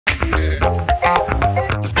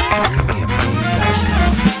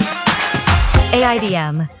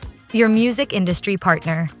AIDM, your music industry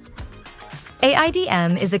partner.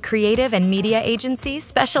 AIDM is a creative and media agency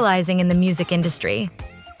specializing in the music industry.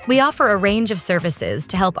 We offer a range of services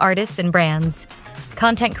to help artists and brands: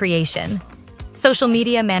 content creation, social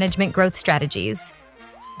media management growth strategies,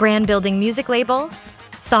 brand building music label,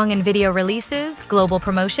 song and video releases, global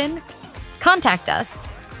promotion. Contact us,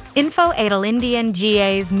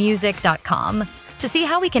 info@allindiandjsmusic.com, to see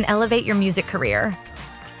how we can elevate your music career.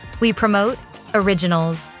 We promote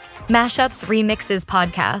originals, mashups, remixes,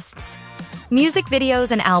 podcasts, music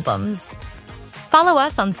videos, and albums. Follow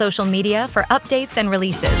us on social media for updates and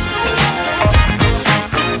releases.